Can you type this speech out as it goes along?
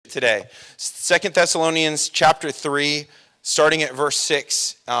today. 2 Thessalonians chapter 3, starting at verse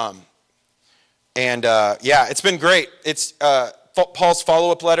 6. It's been great. It's Paul's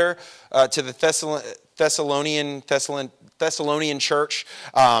follow-up letter to the Thessalonian church,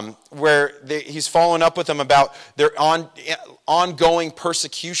 where he's following up with them about their ongoing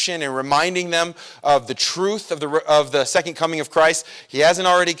persecution and reminding them of the truth of the second coming of Christ. He hasn't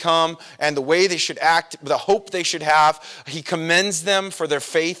already come, and the way they should act, the hope they should have. He commends them for their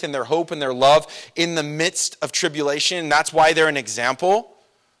faith and their hope and their love in the midst of tribulation. And that's why they're an example.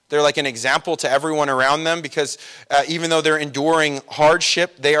 They're like an example to everyone around them, because even though they're enduring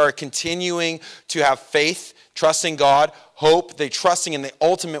hardship, they are continuing to have faith, trusting God, hope. They're trusting in the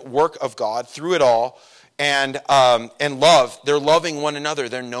ultimate work of God through it all, and love. They're loving one another.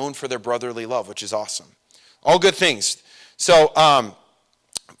 They're known for their brotherly love, which is awesome. All good things. So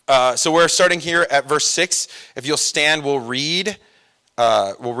we're starting here at verse 6. If you'll stand, we'll read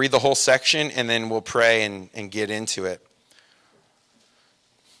the whole section, and then we'll pray and get into it.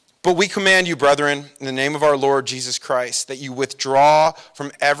 But we command you, brethren, in the name of our Lord Jesus Christ, that you withdraw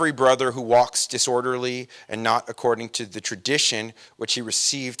from every brother who walks disorderly and not according to the tradition which he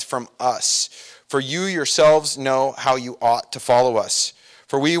received from us. For you yourselves know how you ought to follow us.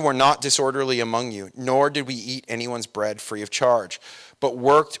 For we were not disorderly among you, nor did we eat anyone's bread free of charge, but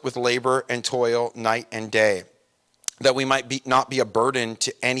worked with labor and toil night and day, that we might not be a burden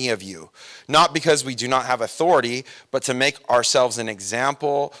to any of you, not because we do not have authority, but to make ourselves an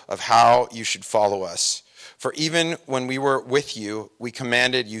example of how you should follow us. For even when we were with you, we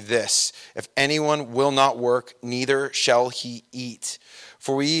commanded you this: if anyone will not work, neither shall he eat.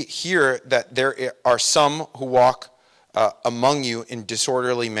 For we hear that there are some who walk among you in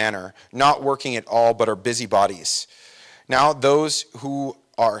disorderly manner, not working at all, but are busybodies. Now those who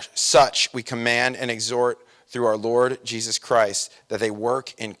are such we command and exhort through our Lord Jesus Christ, that they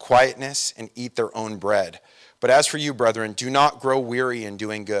work in quietness and eat their own bread. But as for you, brethren, do not grow weary in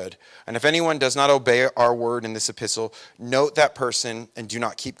doing good. And if anyone does not obey our word in this epistle, note that person and do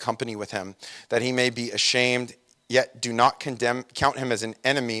not keep company with him, that he may be ashamed, yet do not count him as an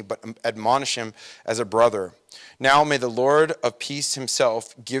enemy, but admonish him as a brother. Now may the Lord of peace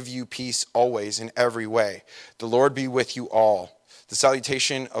himself give you peace always in every way. The Lord be with you all. The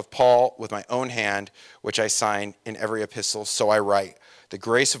salutation of Paul with my own hand, which I sign in every epistle, so I write. The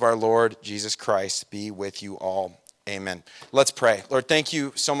grace of our Lord Jesus Christ be with you all. Amen. Let's pray. Lord, thank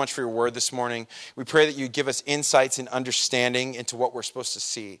you so much for your word this morning. We pray that you give us insights and understanding into what we're supposed to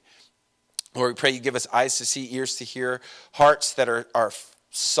see. Lord, we pray you give us eyes to see, ears to hear, hearts that are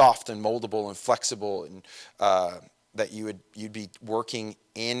soft and moldable and flexible, and that you'd be working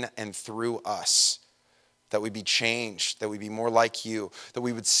in and through us. That we'd be changed, that we'd be more like you, that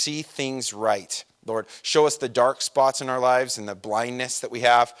we would see things right. Lord, show us the dark spots in our lives and the blindness that we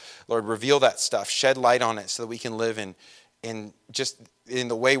have. Lord, reveal that stuff, shed light on it so that we can live in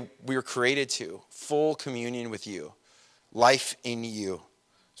the way we were created to, full communion with you, life in you.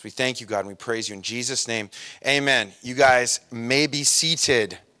 So we thank you, God, and we praise you in Jesus' name. Amen. You guys may be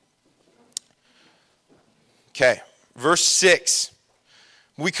seated. Okay, verse 6.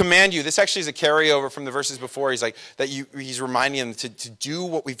 We command you. This actually is a carryover from the verses before. He's like he's reminding them to do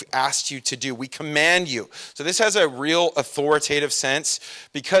what we've asked you to do. We command you. So this has a real authoritative sense,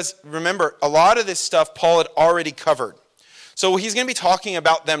 because remember, a lot of this stuff Paul had already covered. So he's going to be talking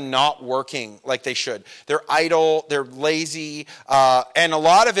about them not working like they should. They're idle, they're lazy, and a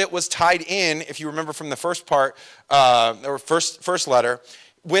lot of it was tied in, if you remember from the first part, or first letter,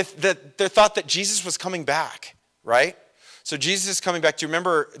 with the thought that Jesus was coming back, right? So Jesus is coming back. Do you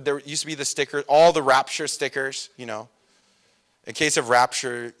remember there used to be the stickers, all the rapture stickers, in case of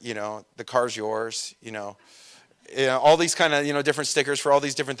rapture, the car's yours, all these kind of, different stickers for all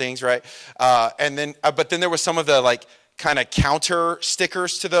these different things, right? But then there was some of the kind of counter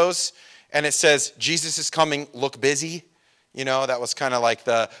stickers to those, and it says, Jesus is coming, look busy. That was kind of like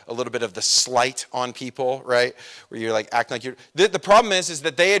a little bit of the slight on people, right? Where you're acting like you're... The problem is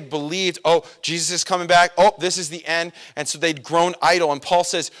that they had believed, oh, Jesus is coming back. Oh, this is the end. And so they'd grown idle. And Paul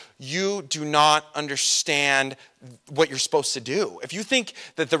says, you do not understand what you're supposed to do. If you think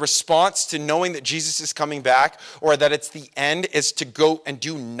that the response to knowing that Jesus is coming back, or that it's the end, is to go and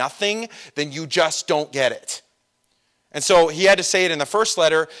do nothing, then you just don't get it. And so he had to say it in the first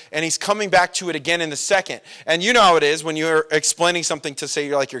letter, and he's coming back to it again in the second. And you know how it is when you're explaining something to, say,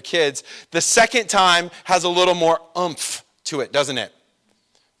 your kids. The second time has a little more oomph to it, doesn't it?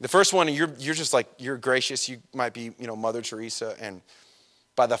 The first one, you're just you're gracious. You might be, Mother Teresa. And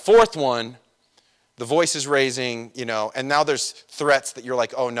by the fourth one, the voice is raising, and now there's threats that you're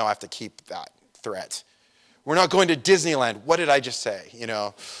like, oh no, I have to keep that threat. We're not going to Disneyland. What did I just say?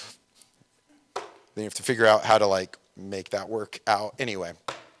 Then you have to figure out how to make that work out. Anyway,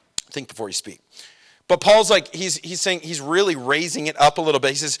 think before you speak. But Paul's he's saying, he's really raising it up a little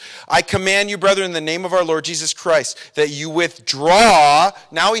bit. He says, I command you, brethren, in the name of our Lord Jesus Christ, that you withdraw.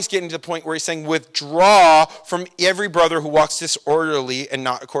 Now he's getting to the point where he's saying, withdraw from every brother who walks disorderly and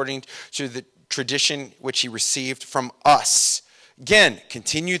not according to the tradition which he received from us. Again,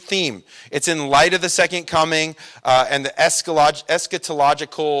 continued theme. It's in light of the second coming and the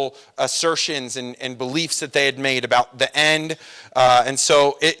eschatological assertions and beliefs that they had made about the end. And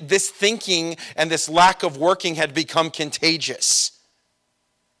so this thinking and this lack of working had become contagious.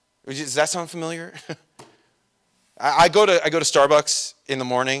 Does that sound familiar? I go to Starbucks in the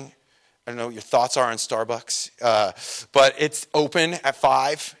morning. I don't know what your thoughts are on Starbucks, but it's open at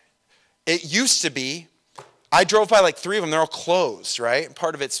 5. It used to be. I drove by 3 of them. They're all closed, right? And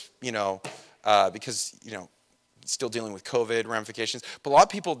part of it's, because, still dealing with COVID ramifications. But a lot of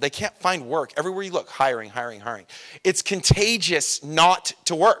people, they can't find work. Everywhere you look, hiring. It's contagious not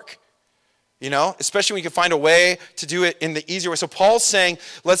to work, especially when you can find a way to do it in the easier way. So Paul's saying,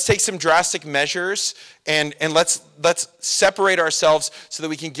 let's take some drastic measures and let's separate ourselves so that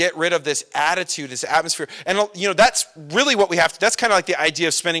we can get rid of this attitude, this atmosphere. And, that's really what we have to, that's kind of like the idea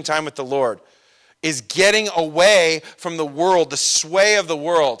of spending time with the Lord. Is getting away from the world, the sway of the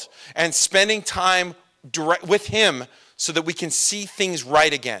world, and spending time with him so that we can see things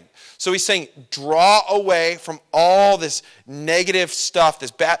right again. So he's saying, draw away from all this negative stuff, this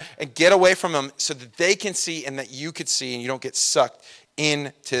bad, and get away from them so that they can see and that you could see and you don't get sucked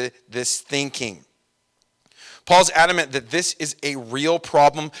into this thinking. Paul's adamant that this is a real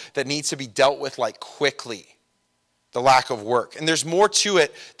problem that needs to be dealt with quickly. The lack of work. And there's more to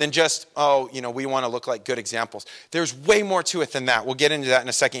it than just, we want to look like good examples. There's way more to it than that. We'll get into that in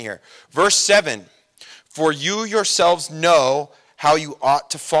a second here. Verse 7, for you yourselves know how you ought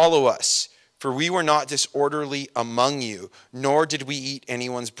to follow us. For we were not disorderly among you, nor did we eat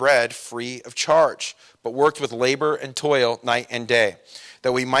anyone's bread free of charge, but worked with labor and toil night and day,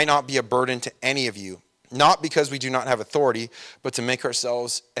 that we might not be a burden to any of you, not because we do not have authority, but to make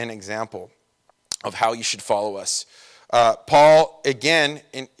ourselves an example of how you should follow us. Paul, again,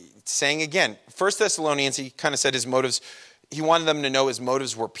 saying again, 1 Thessalonians, he kind of said his motives, he wanted them to know his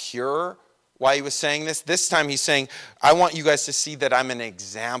motives were pure while he was saying this. This time he's saying, I want you guys to see that I'm an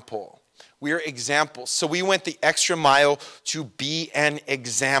example. We are examples. So we went the extra mile to be an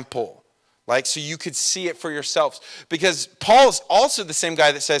example. So you could see it for yourselves. Because Paul is also the same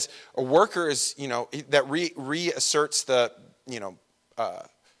guy that says a worker is, that reasserts the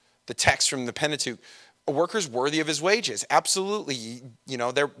text from the Pentateuch. A worker's worthy of his wages. Absolutely.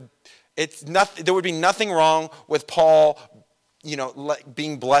 There would be nothing wrong with Paul,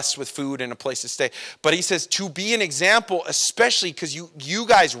 being blessed with food and a place to stay. But he says to be an example, especially because you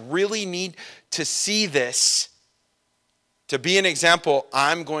guys really need to see this. To be an example,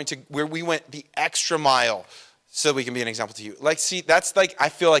 we went the extra mile so we can be an example to you. That's I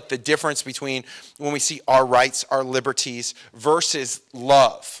feel like the difference between when we see our rights, our liberties versus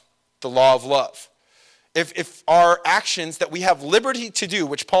love, the law of love. If our actions that we have liberty to do,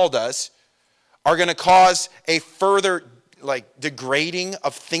 which Paul does, are going to cause a further degrading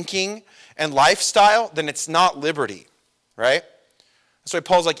of thinking and lifestyle, then it's not liberty, right? That's why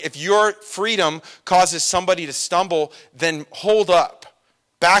Paul's if your freedom causes somebody to stumble, then hold up,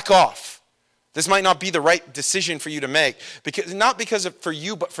 back off. This might not be the right decision for you to make, not because for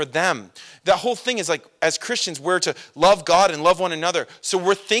you, but for them. The whole thing is as Christians, we're to love God and love one another. So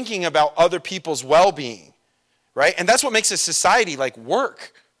we're thinking about other people's well-being, right? And that's what makes a society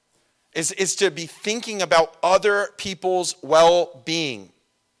work, is to be thinking about other people's well-being,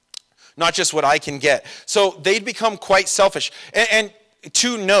 not just what I can get. So they'd become quite selfish. And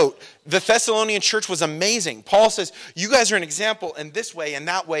to note, the Thessalonian church was amazing. Paul says, you guys are an example in this way and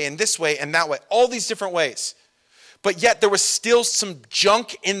that way and this way and that way, all these different ways. But yet there was still some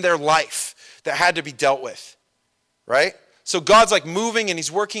junk in their life that had to be dealt with, right? So God's moving and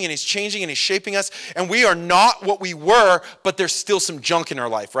he's working and he's changing and he's shaping us. And we are not what we were, but there's still some junk in our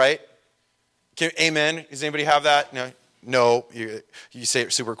life, right? Amen. Does anybody have that? No. You say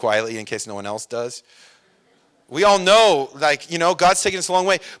it super quietly in case no one else does. We all know, God's taken us a long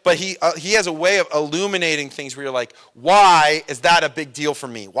way, but he has a way of illuminating things where you're why is that a big deal for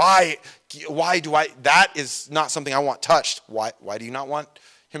me? Why do that is not something I want touched. Why do you not want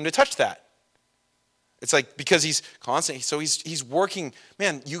him to touch that? It's because he's constant, so he's working.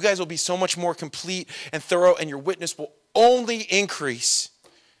 Man, you guys will be so much more complete and thorough, and your witness will only increase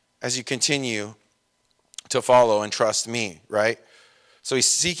as you continue to follow and trust me, right? So he's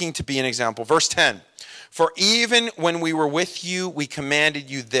seeking to be an example. Verse 10. For even when we were with you, we commanded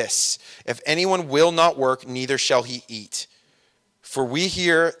you this: if anyone will not work, neither shall he eat. For we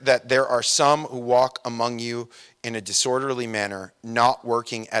hear that there are some who walk among you in a disorderly manner, not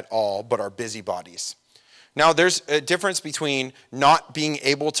working at all, but are busybodies. Now, there's a difference between not being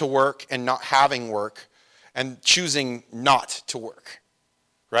able to work and not having work and choosing not to work,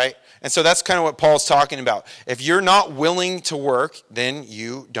 right? And so that's kind of what Paul's talking about. If you're not willing to work, then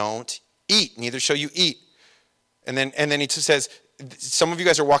you don't eat. Neither shall you eat. And then he says, some of you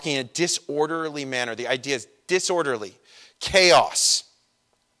guys are walking in a disorderly manner. The idea is disorderly. Chaos.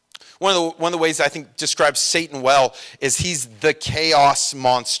 One of the ways I think describes Satan well is he's the chaos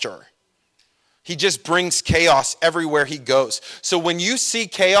monster. He just brings chaos everywhere he goes. So when you see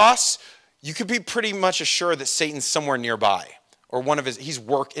chaos, you can be pretty much assured that Satan's somewhere nearby, or one of his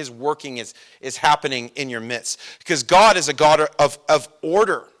working is happening in your midst. Because God is a God of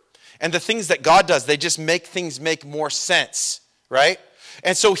order, and the things that God does, they just make things make more sense, right?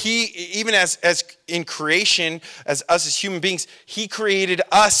 And so he, even as in creation, as us as human beings, he created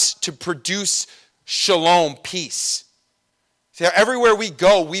us to produce shalom, peace. See, everywhere we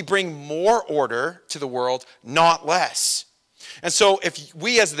go, we bring more order to the world, not less. And so if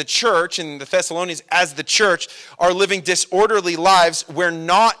we as the church, and the Thessalonians as the church, are living disorderly lives, we're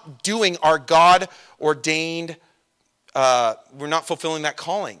not doing our God-ordained, we're not fulfilling that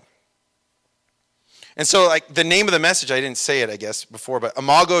calling. And so, like, the name of the message, I didn't say it, I guess, before, but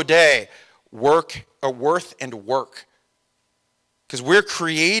Imago Dei, work, or worth and work. Because we're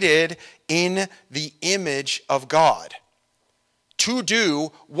created in the image of God to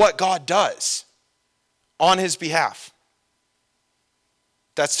do what God does on his behalf.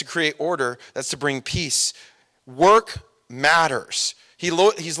 That's to create order. That's to bring peace. Work matters.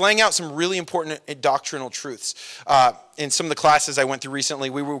 He's laying out some really important doctrinal truths. In some of the classes I went through recently,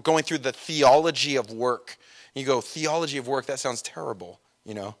 we were going through the theology of work. You go, theology of work, that sounds terrible,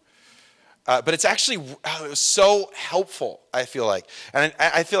 you know. But it's actually it was so helpful, I feel like. And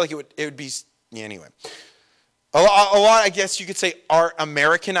I feel like it would be, yeah, anyway. A lot, I guess you could say, our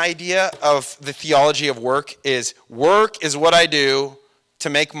American idea of the theology of work is what I do to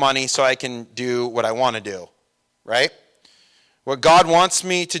make money so I can do what I want to do, right? What God wants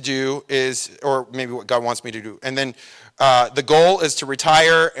me to do is, or maybe what God wants me to do. And then the goal is to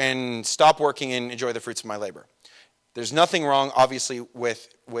retire and stop working and enjoy the fruits of my labor. There's nothing wrong, obviously, with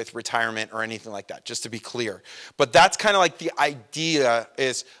retirement or anything like that, just to be clear. But that's kind of like the idea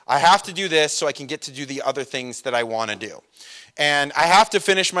is I have to do this so I can get to do the other things that I want to do. And I have to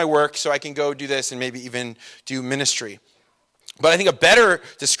finish my work so I can go do this and maybe even do ministry. But I think a better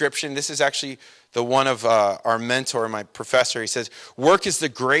description, this is actually the one of our mentor, my professor. He says, work is the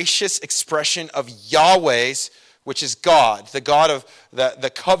gracious expression of Yahweh's, which is God, the God of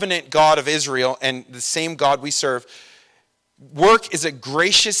the covenant God of Israel, and the same God we serve. Work is a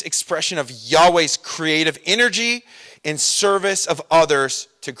gracious expression of Yahweh's creative energy in service of others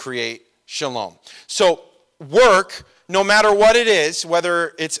to create shalom. So work, no matter what it is,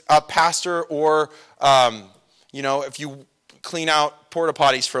 whether it's a pastor or, if you clean out porta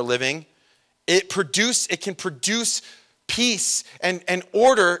potties for a living, it can produce peace and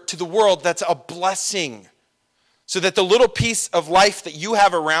order to the world that's a blessing. So that the little piece of life that you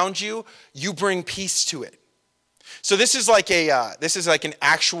have around you, you bring peace to it. So this is like an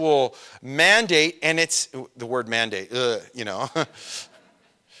actual mandate, and it's the word mandate,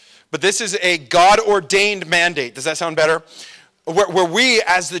 But this is a God-ordained mandate. Does that sound better? Where we,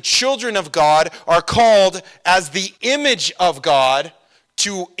 as the children of God, are called as the image of God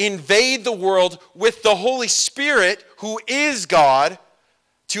to invade the world with the Holy Spirit, who is God,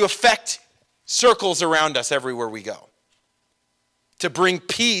 to affect circles around us everywhere we go. To bring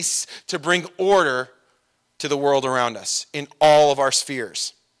peace, to bring order to the world around us in all of our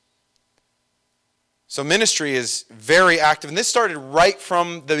spheres. So ministry is very active. And this started right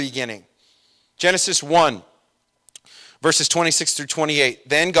from the beginning. Genesis 1, verses 26 through 28.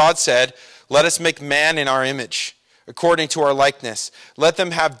 Then God said, "Let us make man in our image, according to our likeness. Let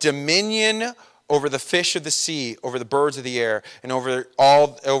them have dominion over the fish of the sea, over the birds of the air, and over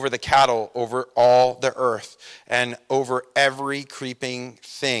the cattle, over all the earth, and over every creeping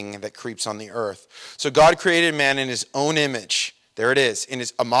thing that creeps on the earth." So God created man in his own image. There it is, in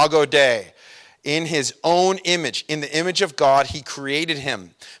his Imago Dei. In his own image, in the image of God, he created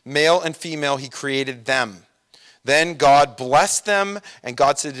him. Male and female, he created them. Then God blessed them, and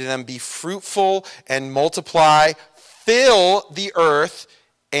God said to them, "Be fruitful and multiply, fill the earth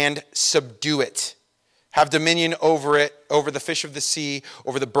and subdue it. Have dominion over it, over the fish of the sea,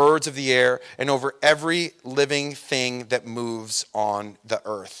 over the birds of the air, and over every living thing that moves on the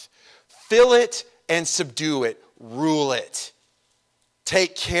earth. Fill it and subdue it, rule it.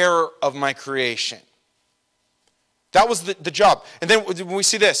 Take care of my creation. That was the job. And then when we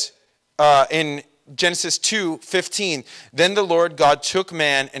see this in Genesis 2:15, then the Lord God took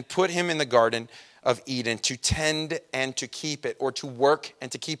man and put him in the garden of Eden to tend and to keep it, or to work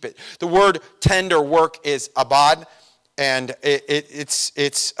and to keep it. The word tend or work is abad, and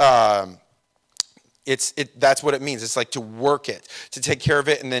that's what it means. It's like to work it, to take care of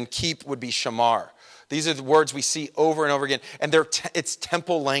it, and then keep would be shamar. These are the words we see over and over again, and it's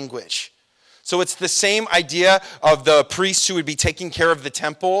temple language. So it's the same idea of the priests who would be taking care of the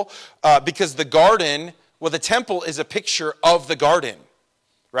temple, because the garden, the temple is a picture of the garden,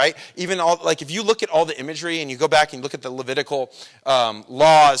 right? Even if you look at all the imagery and you go back and look at the Levitical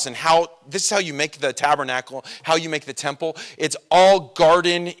laws and this is how you make the tabernacle, how you make the temple, it's all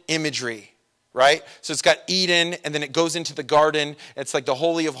garden imagery, right? So it's got Eden, and then it goes into the garden. It's like the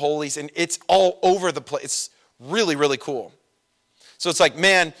Holy of Holies, and it's all over the place. It's really, really cool. So it's like,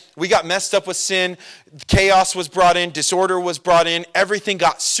 man, we got messed up with sin. Chaos was brought in. Disorder was brought in. Everything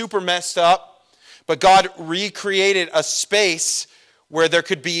got super messed up. But God recreated a space where there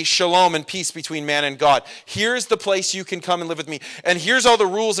could be shalom and peace between man and God. Here's the place you can come and live with me. And here's all the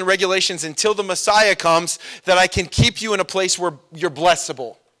rules and regulations until the Messiah comes, that I can keep you in a place where you're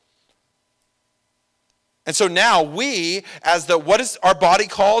blessable. And so now we, as what is our body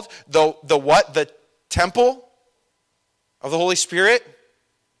called? The what? The temple of the Holy Spirit.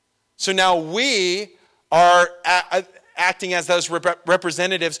 So now we are acting as those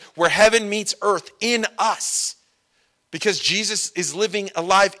representatives where heaven meets earth in us, because Jesus is living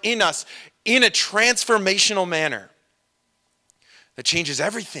alive in us in a transformational manner that changes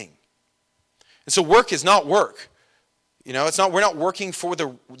everything. And so work is not work. We're not working for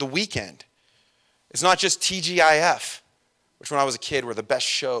the weekend. It's not just TGIF, which when I was a kid were the best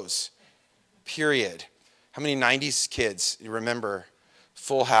shows, period. How many 90s kids you remember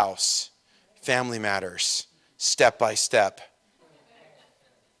Full House, Family Matters, Step by Step,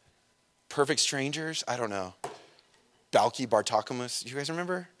 Perfect Strangers? I don't know. Balky Bartokomous. You guys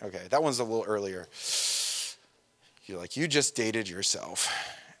remember? Okay, that one's a little earlier. You're like, you just dated yourself.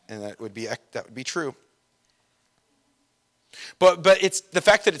 And that would be true. But it's the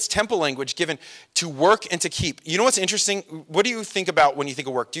fact that it's temple language given to work and to keep. You know what's interesting? What do you think about when you think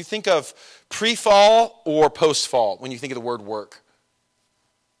of work? Do you think of pre-fall or post-fall when you think of the word work?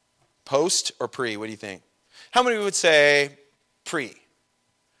 Post or pre? What do you think? How many would say pre?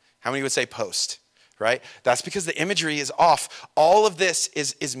 How many would say post? Right? That's because the imagery is off. All of this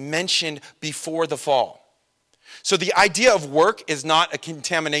is mentioned before the fall. So the idea of work is not a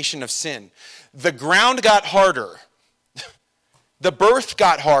contamination of sin. The ground got harder. The birth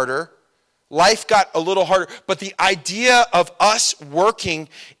got harder. Life got a little harder. But the idea of us working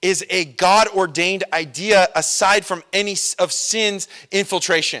is a God-ordained idea aside from any of sin's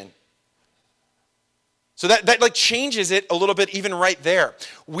infiltration. So that changes it a little bit even right there.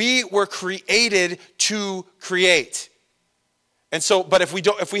 We were created to create. And so, but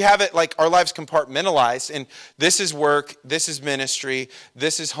if we have it like our lives compartmentalized, and this is work, this is ministry,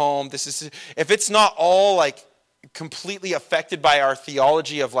 this is home, if it's not all like completely affected by our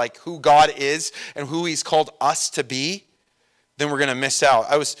theology of like who God is and who he's called us to be, then we're going to miss out.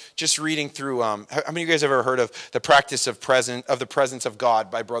 I was just reading through, how many of you guys have ever heard of the practice of the presence of God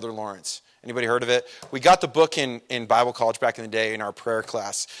by Brother Lawrence? Anybody heard of it? We got the book in Bible college back in the day in our prayer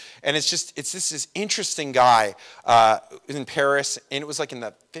class. And it's this interesting guy in Paris, and it was like in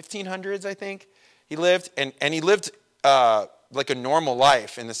the 1500s, I think, he lived. And he lived like a normal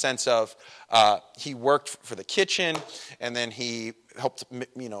life in the sense of he worked for the kitchen, and then he helped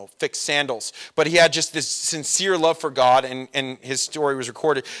fix sandals. But he had just this sincere love for God, and his story was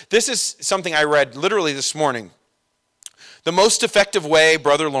recorded. This is something I read literally this morning. The most effective way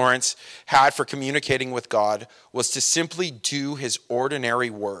Brother Lawrence had for communicating with God was to simply do his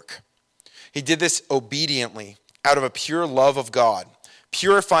ordinary work. He did this obediently, out of a pure love of God,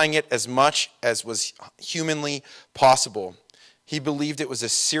 purifying it as much as was humanly possible. He believed it was a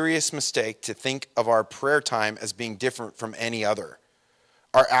serious mistake to think of our prayer time as being different from any other.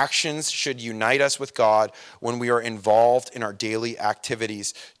 Our actions should unite us with God when we are involved in our daily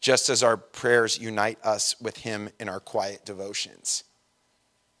activities, just as our prayers unite us with him in our quiet devotions.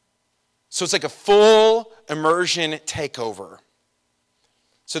 So it's like a full immersion takeover,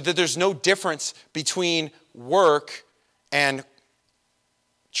 so that there's no difference between work and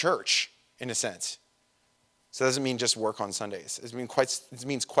church, in a sense. So it doesn't mean just work on Sundays. It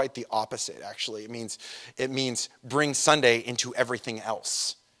means quite the opposite, actually. It means bring Sunday into everything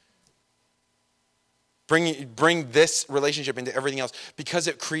else. Bring this relationship into everything else, because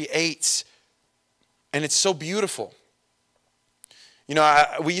it creates And it's so beautiful. You know,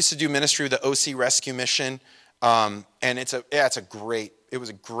 we used to do ministry with the OC Rescue Mission, and it was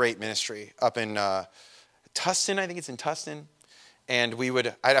a great ministry up in Tustin. I think it's in Tustin. And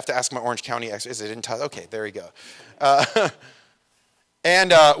I'd have to ask my Orange County expert, is it in Tustin? Okay, there you go.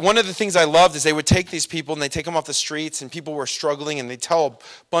 And one of the things I loved is they would take these people and they take them off the streets, and people were struggling, and they'd tell a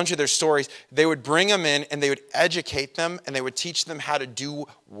bunch of their stories. They would bring them in and they would educate them, and they would teach them how to do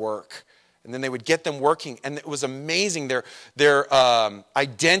work. And then they would get them working, and it was amazing. Their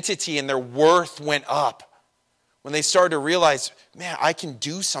identity and their worth went up when they started to realize, man, I can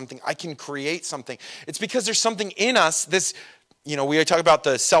do something. I can create something. It's because there's something in us. We talk about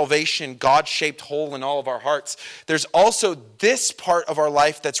the salvation, God-shaped hole in all of our hearts. There's also this part of our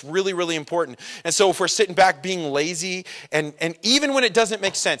life that's really, really important. And so if we're sitting back being lazy, and even when it doesn't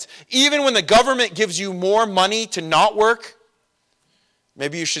make sense, even when the government gives you more money to not work,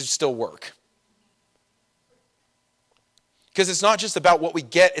 maybe you should still work. Because it's not just about what we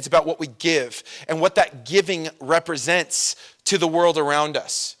get, it's about what we give and what that giving represents to the world around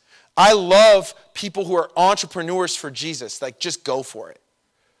us. I love people who are entrepreneurs for Jesus. Like, just go for it.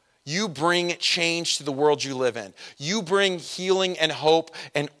 You bring change to the world you live in. You bring healing and hope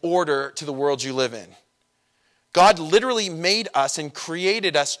and order to the world you live in. God literally made us and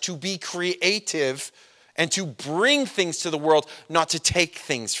created us to be creative and to bring things to the world, not to take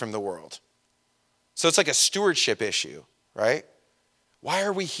things from the world. So it's like a stewardship issue, right? Why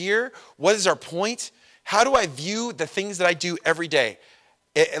are we here? What is our point? How do I view the things that I do every day?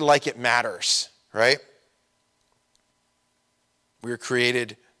 Like it matters, right? We are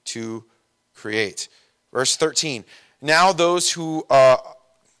created to create. Verse 13. Now those who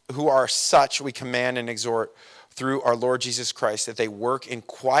are such we command and exhort through our Lord Jesus Christ, that they work in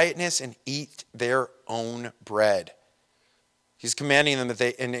quietness and eat their own bread. He's commanding them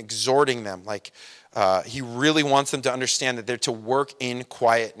and exhorting them. He really wants them to understand that they're to work in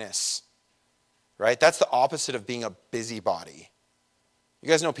quietness. Right? That's the opposite of being a busybody. You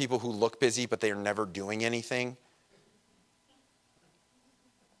guys know people who look busy, but they are never doing anything?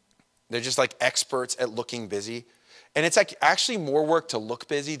 They're just like experts at looking busy. And it's like actually more work to look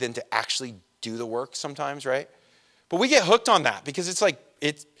busy than to actually do the work sometimes, right? But we get hooked on that because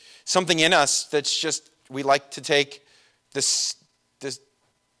it's something in us that's just, we like to take the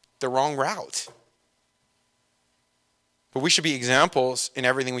wrong route. But we should be examples in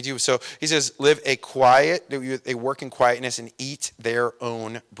everything we do. So he says, they work in quietness and eat their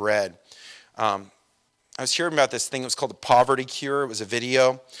own bread. I was hearing about this thing. It was called the Poverty Cure. It was a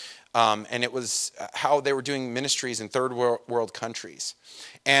video. And it was how they were doing ministries in third world countries.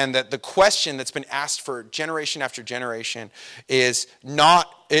 And that the question that's been asked for generation after generation is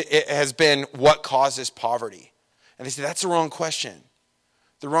it has been, what causes poverty? And they say, that's the wrong question.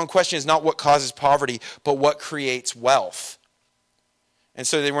 The wrong question is not what causes poverty, but what creates wealth. And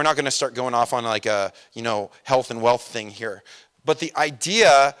so we're not going to start going off on like a, health and wealth thing here. But the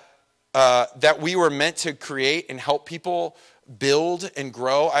idea that we were meant to create and help people build and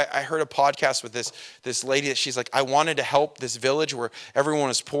grow. I heard a podcast with this lady that she's like, I wanted to help this village where everyone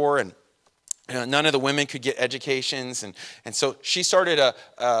was poor and none of the women could get educations. And so she started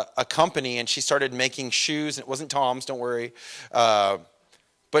a company and she started making shoes. And it wasn't Tom's, don't worry.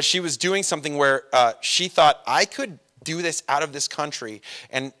 But she was doing something where she thought, I could do this out of this country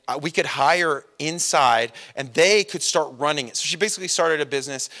and we could hire inside and they could start running it. So she basically started a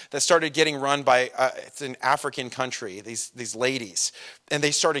business that started getting run by, it's an African country, these ladies, and they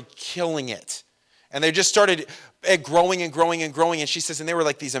started killing it. And they just started growing and growing and growing. And she says, and they were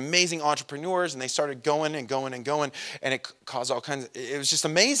like these amazing entrepreneurs and they started going and going and going and it caused all kinds of, it was just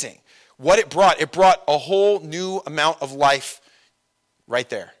amazing. What it brought a whole new amount of life right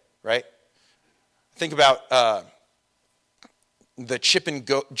there, right? Think about the Chip and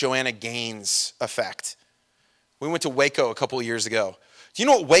Joanna Gaines effect. We went to Waco a couple of years ago. Do you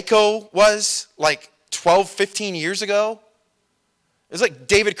know what Waco was like 12, 15 years ago? It was like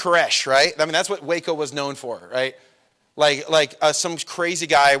David Koresh, right? I mean, that's what Waco was known for, right? Like some crazy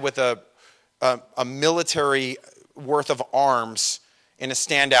guy with a military worth of arms in a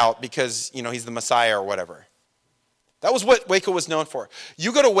standout because, he's the Messiah or whatever. That was what Waco was known for.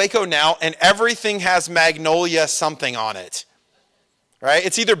 You go to Waco now and everything has Magnolia something on it. Right?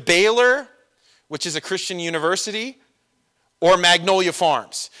 It's either Baylor, which is a Christian university, or Magnolia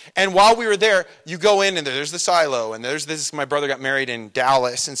Farms. And while we were there, you go in and there's the silo, and there's this, my brother got married in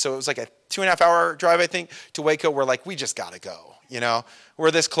Dallas, and so it was like a 2.5 hour drive, I think, to Waco. We're like, we just got to go, We're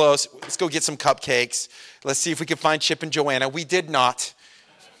this close. Let's go get some cupcakes. Let's see if we can find Chip and Joanna. We did not.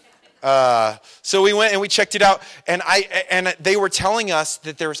 So we went and we checked it out, and they were telling us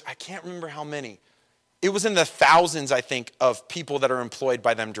that there's, I can't remember how many. it was in the thousands, I think, of people that are employed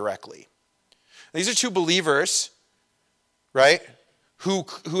by them directly. These are two believers, right, who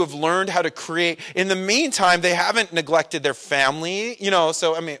have learned how to create. In the meantime, they haven't neglected their family,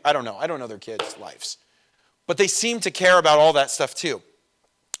 so, I don't know. I don't know their kids' lives. But they seem to care about all that stuff too.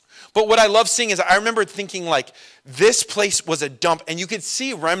 But what I love seeing is I remember thinking like this place was a dump, and you could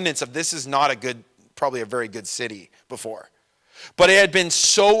see remnants of this is not probably a very good city before. But it had been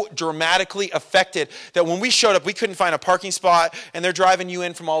so dramatically affected that when we showed up, we couldn't find a parking spot, and they're driving you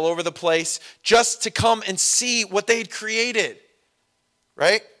in from all over the place just to come and see what they had created,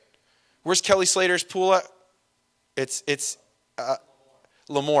 right? Where's Kelly Slater's pool at? It's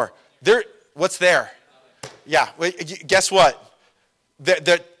Lemoore. What's there? Yeah, guess what?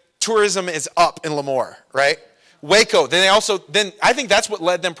 The tourism is up in Lemoore, right? Waco. Then I think that's what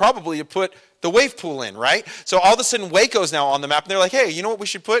led them probably to put the wave pool in, right? So all of a sudden Waco's now on the map, and they're like, hey, you know what we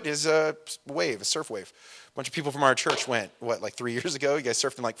should put is a surf wave. A bunch of people from our church went, like 3 years ago? You guys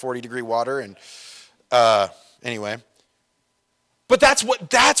surfed in like 40-degree water, and anyway. But that's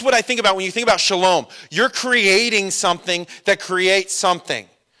what I think about when you think about Shalom. You're creating something that creates something.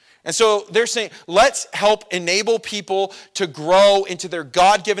 And so they're saying, let's help enable people to grow into their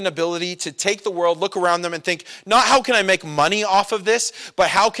God-given ability to take the world, look around them and think, not how can I make money off of this, but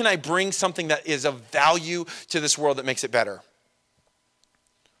how can I bring something that is of value to this world that makes it better?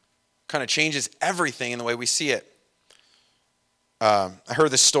 Kind of changes everything in the way we see it. I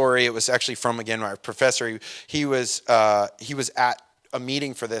heard this story. It was actually from, again, my professor. He was at a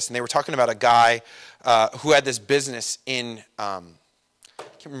meeting for this, and they were talking about a guy who had this business in...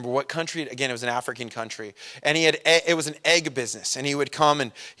 I can't remember what country. Again, it was an African country, and it was an egg business. And he would come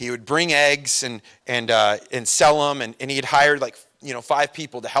and he would bring eggs and sell them, and he had hired 5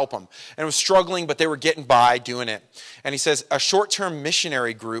 people to help him. And it was struggling, but they were getting by doing it. And he says a short-term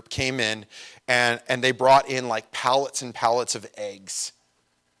missionary group came in, and they brought in like pallets and pallets of eggs.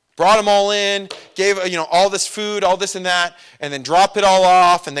 Brought them all in, gave all this food, all this and that, and then dropped it all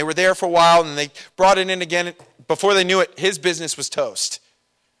off. And they were there for a while, and they brought it in again. Before they knew it, his business was toast.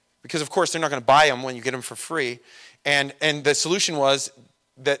 Because, of course, they're not going to buy them when you get them for free. And the solution was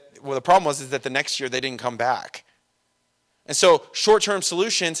that, the problem was that the next year they didn't come back. And so short-term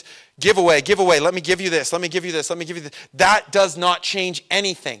solutions, give away, let me give you this, let me give you this, let me give you this. That does not change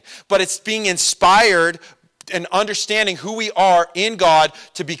anything. But it's being inspired and understanding who we are in God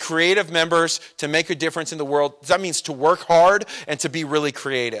to be creative members, to make a difference in the world. That means to work hard and to be really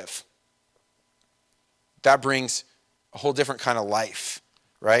creative. That brings a whole different kind of life.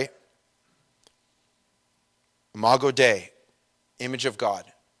 Right? Imago Dei, image of God,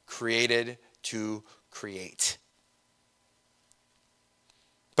 created to create.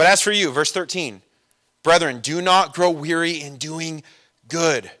 But as for you, verse 13, brethren, do not grow weary in doing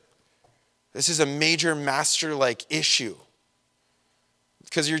good. This is a major master-like issue.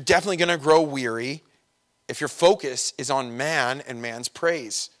 Because you're definitely going to grow weary if your focus is on man and man's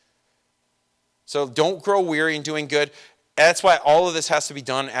praise. So don't grow weary in doing good. That's why all of this has to be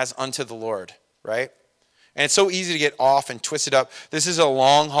done as unto the Lord, right? And it's so easy to get off and twist it up. This is a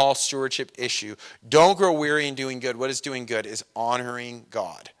long-haul stewardship issue. Don't grow weary in doing good. What is doing good is honoring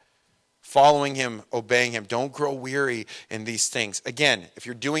God, following him, obeying him. Don't grow weary in these things. Again, if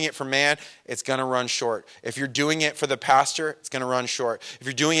you're doing it for man, it's going to run short. If you're doing it for the pastor, it's going to run short. If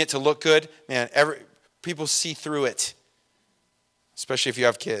you're doing it to look good, man, people see through it, especially if you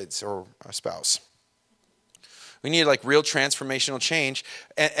have kids or a spouse. We need real transformational change.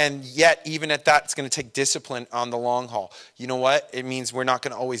 And yet, even at that, it's going to take discipline on the long haul. You know what? It means we're not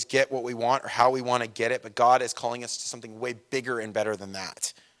going to always get what we want or how we want to get it, but God is calling us to something way bigger and better than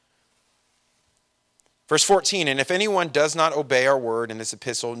that. Verse 14, and if anyone does not obey our word in this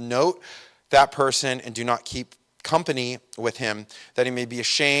epistle, note that person and do not keep company with him, that he may be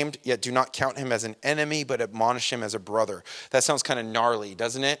ashamed, yet do not count him as an enemy, but admonish him as a brother. That sounds kind of gnarly,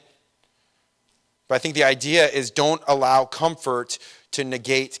 doesn't it? But I think the idea is don't allow comfort to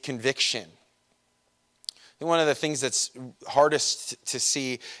negate conviction. I think one of the things that's hardest to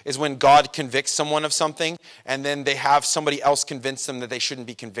see is when God convicts someone of something and then they have somebody else convince them that they shouldn't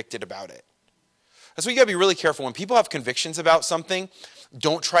be convicted about it. That's why you got to be really careful. When people have convictions about something,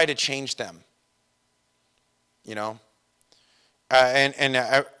 don't try to change them. I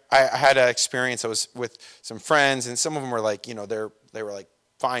had an experience. I was with some friends, and some of them were they were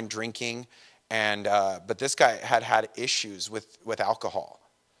fine drinking. And but this guy had issues with alcohol,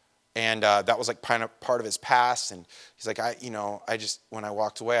 and that was kind of part of his past. And he's like, I just when I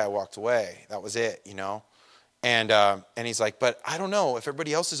walked away. That was it, And he's like, but I don't know if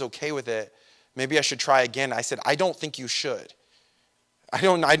everybody else is okay with it. Maybe I should try again. I said, I don't think you should.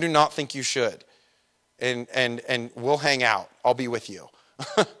 I do not think you should. and we'll hang out. I'll be with you.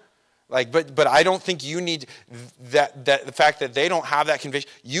 But I don't think you need that the fact that they don't have that conviction.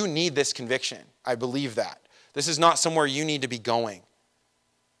 You need this conviction. I believe that. This is not somewhere you need to be going.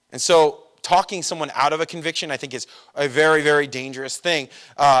 And so talking someone out of a conviction, I think, is a very, very dangerous thing.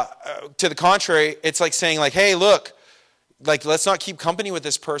 To the contrary, it's like saying, like, hey, look, like, let's not keep company with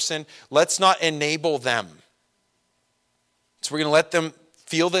this person. Let's not enable them. So we're going to let them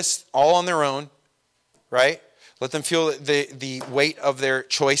feel this all on their own, right? Let them feel the weight of their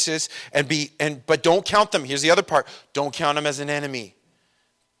choices but don't count them. Here's the other part. Don't count them as an enemy.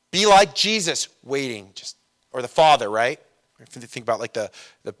 Be like Jesus, waiting, or the Father, right? If you think about like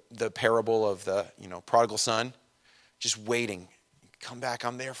the parable of the prodigal son, just waiting. Come back,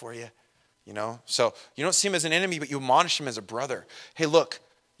 I'm there for you. So you don't see him as an enemy, but you admonish him as a brother. Hey, look,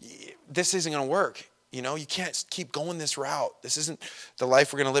 this isn't going to work. You can't keep going this route. This isn't the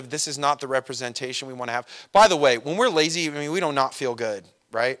life we're going to live. This is not the representation we want to have. By the way, when we're lazy, we do not feel good,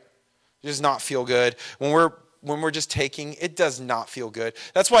 right? It does not feel good. When we're just taking, it does not feel good.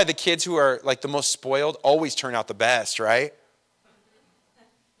 That's why the kids who are like the most spoiled always turn out the best, right?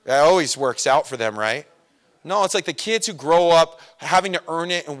 That always works out for them, right? No, it's like the kids who grow up having to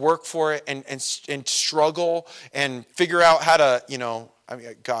earn it and work for it and struggle and figure out how to,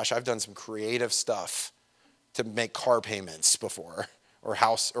 gosh, I've done some creative stuff to make car payments before, or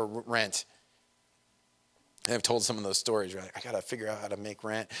house or rent. And I've told some of those stories, right? I got to figure out how to make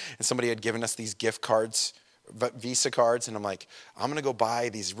rent. And somebody had given us these gift cards, Visa cards, and I'm like, I'm going to go buy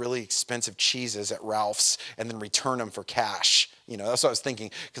these really expensive cheeses at Ralph's and then return them for cash. That's what I was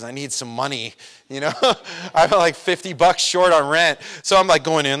thinking, because I need some money. I'm like $50 short on rent. So I'm like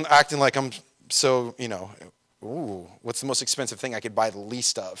going in, acting like I'm so, ooh, what's the most expensive thing I could buy the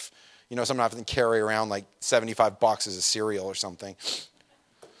least of? So I'm not having to carry around like 75 boxes of cereal or something.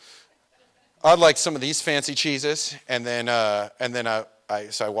 I'd like some of these fancy cheeses, and then I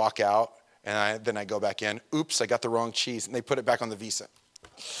walk out, and then I go back in. Oops, I got the wrong cheese, and they put it back on the Visa.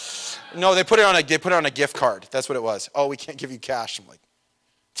 No, they put it on a gift card. That's what it was. Oh, we can't give you cash. I'm like,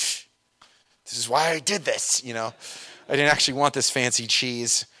 this is why I did this. I didn't actually want this fancy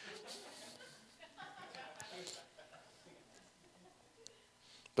cheese.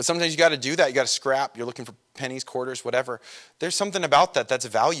 But sometimes you got to do that. You got to scrap. You're looking for pennies, quarters, whatever. There's something about that that's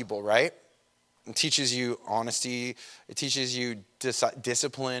valuable, right? It teaches you honesty. It teaches you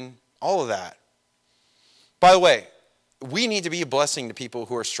discipline, all of that. By the way, we need to be a blessing to people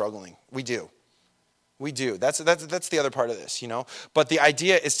who are struggling. We do. We do. That's the other part of this, But the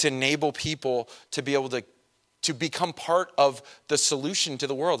idea is to enable people to be able to become part of the solution to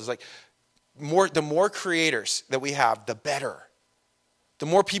the world. It's like the more creators that we have, the better. The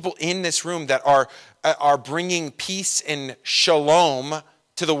more people in this room that are bringing peace and shalom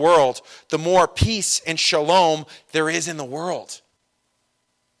to the world, the more peace and shalom there is in the world.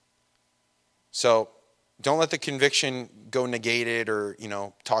 So don't let the conviction go negated or,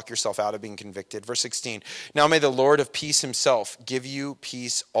 talk yourself out of being convicted. Verse 16, now may the Lord of peace himself give you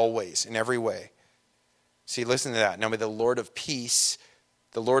peace always in every way. See, listen to that. Now may the Lord of peace,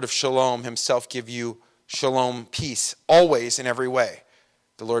 the Lord of shalom himself give you shalom, peace, always in every way.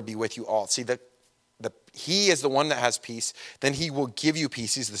 The Lord be with you all. See, he is the one that has peace. Then he will give you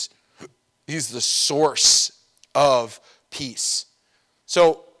peace. He's the source of peace.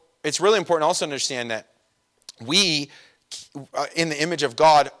 So it's really important also to understand that we, in the image of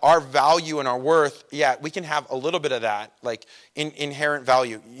God, our value and our worth, we can have a little bit of that, like inherent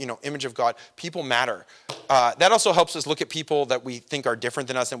value, image of God. People matter. That also helps us look at people that we think are different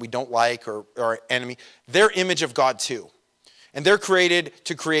than us and we don't like or are enemy. They're image of God too. And they're created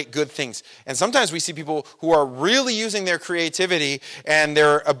to create good things. And sometimes we see people who are really using their creativity and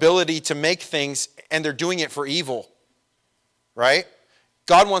their ability to make things, and they're doing it for evil, right?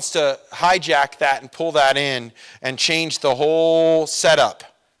 God wants to hijack that and pull that in and change the whole setup.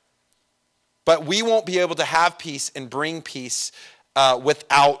 But we won't be able to have peace and bring peace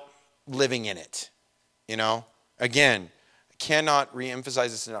without living in it. Again, I cannot reemphasize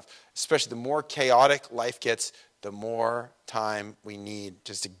this enough. Especially the more chaotic life gets, the more time we need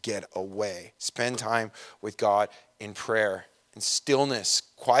just to get away. Spend time with God in prayer, in stillness,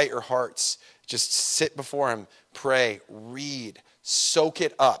 quiet your hearts. Just sit before him, pray, read, soak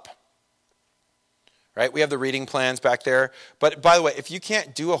it up. Right? We have the reading plans back there. But by the way, if you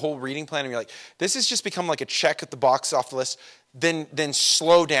can't do a whole reading plan and you're like, this has just become like a check at the box off the list, then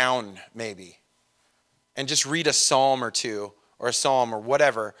slow down maybe. And just read a psalm or two, or a psalm or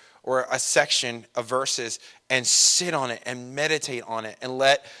whatever, or a section of verses, and sit on it and meditate on it and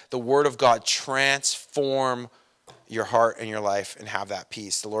let the word of God transform your heart and your life and have that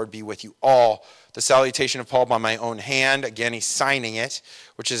peace. The Lord be with you all. The salutation of Paul by my own hand. Again, he's signing it,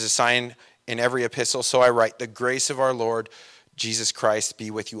 which is a sign in every epistle. So I write, the grace of our Lord Jesus Christ be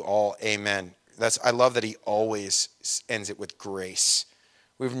with you all. Amen. I love that he always ends it with grace.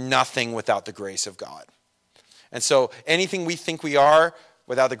 We have nothing without the grace of God. And so anything we think we are,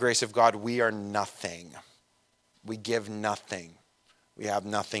 without the grace of God, we are nothing. We give nothing. We have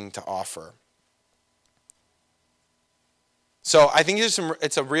nothing to offer. So I think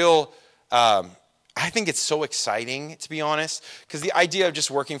it's a real, I think it's so exciting, to be honest, because the idea of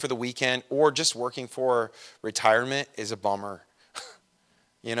just working for the weekend or just working for retirement is a bummer.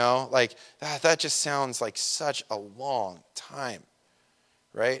 You know, like that just sounds like such a long time,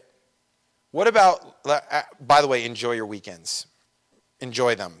 right? What about, by the way, enjoy your weekends.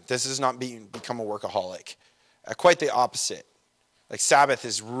 Enjoy them. This is not become a workaholic. Quite the opposite. Like Sabbath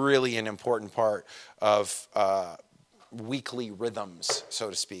is really an important part of weekly rhythms,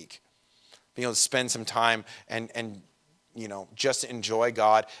 so to speak. Being able to spend some time and just enjoy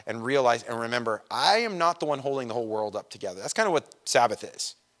God and realize and remember, I am not the one holding the whole world up together. That's kind of what Sabbath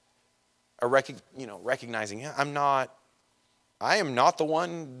is. Recognizing, I am not the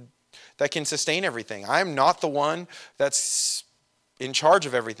one that can sustain everything. I am not the one that's in charge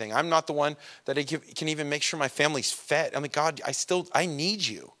of everything. I'm not the one that can even make sure my family's fed. I'm like, God, I need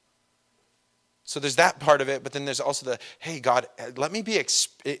you. So there's that part of it, but then there's also hey, God, let me be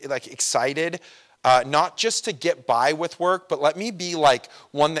excited, not just to get by with work, but let me be like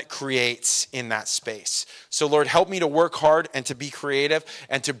one that creates in that space. So Lord, help me to work hard and to be creative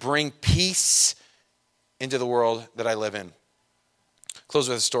and to bring peace into the world that I live in. Close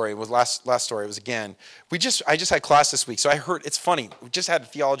with a story. It was last story. It was again. I just had class this week, so I heard. It's funny. We just had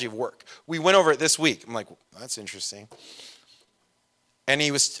theology of work. We went over it this week. I'm like, well, that's interesting. And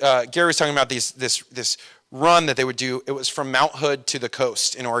Gary was talking about this run that they would do. It was from Mount Hood to the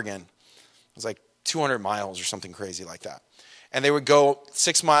coast in Oregon. It was like 200 miles or something crazy like that. And they would go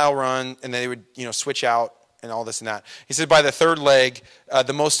 6-mile run, and they would switch out and all this and that. He said by the third leg,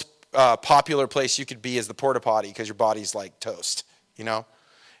 the most popular place you could be is the porta potty because your body's like toast.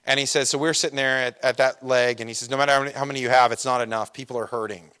 And he says, so we're sitting there at that leg, and he says, no matter how many you have, it's not enough. People are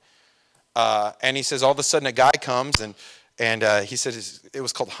hurting. And he says, all of a sudden a guy comes, and he said it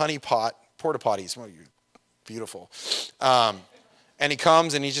was called Honey Pot porta potties. Well, you're beautiful. And he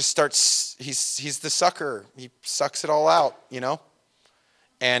comes, and he just starts, he's the sucker. He sucks it all out,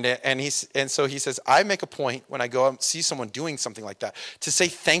 And so he says, I make a point when I go out and see someone doing something like that to say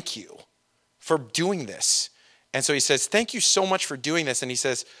thank you for doing this. And so he says, thank you so much for doing this. And he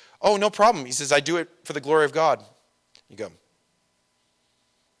says, oh, no problem. He says, I do it for the glory of God. You go.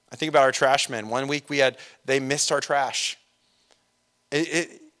 I think about our trash men. 1 week they missed our trash.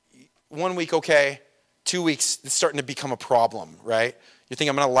 1 week, okay. 2 weeks, it's starting to become a problem, right? You think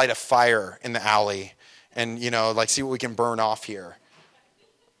I'm going to light a fire in the alley and, see what we can burn off here.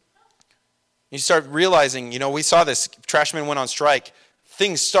 You start realizing, we saw this. Trash men went on strike.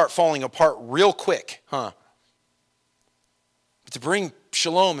 Things start falling apart real quick, huh? To bring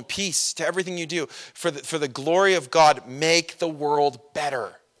shalom and peace to everything you do. For the glory of God, make the world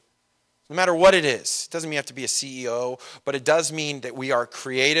better. No matter what it is. It doesn't mean you have to be a CEO, but it does mean that we are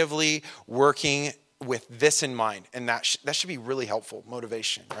creatively working with this in mind. And that should be really helpful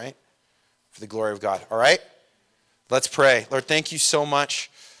motivation, right? For the glory of God. All right? Let's pray. Lord, thank you so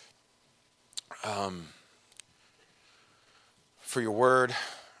much for your word,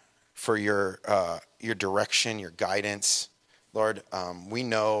 for your direction, your guidance. Lord, we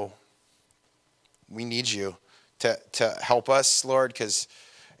know we need you to help us, Lord, because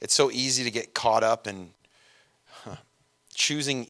it's so easy to get caught up in choosing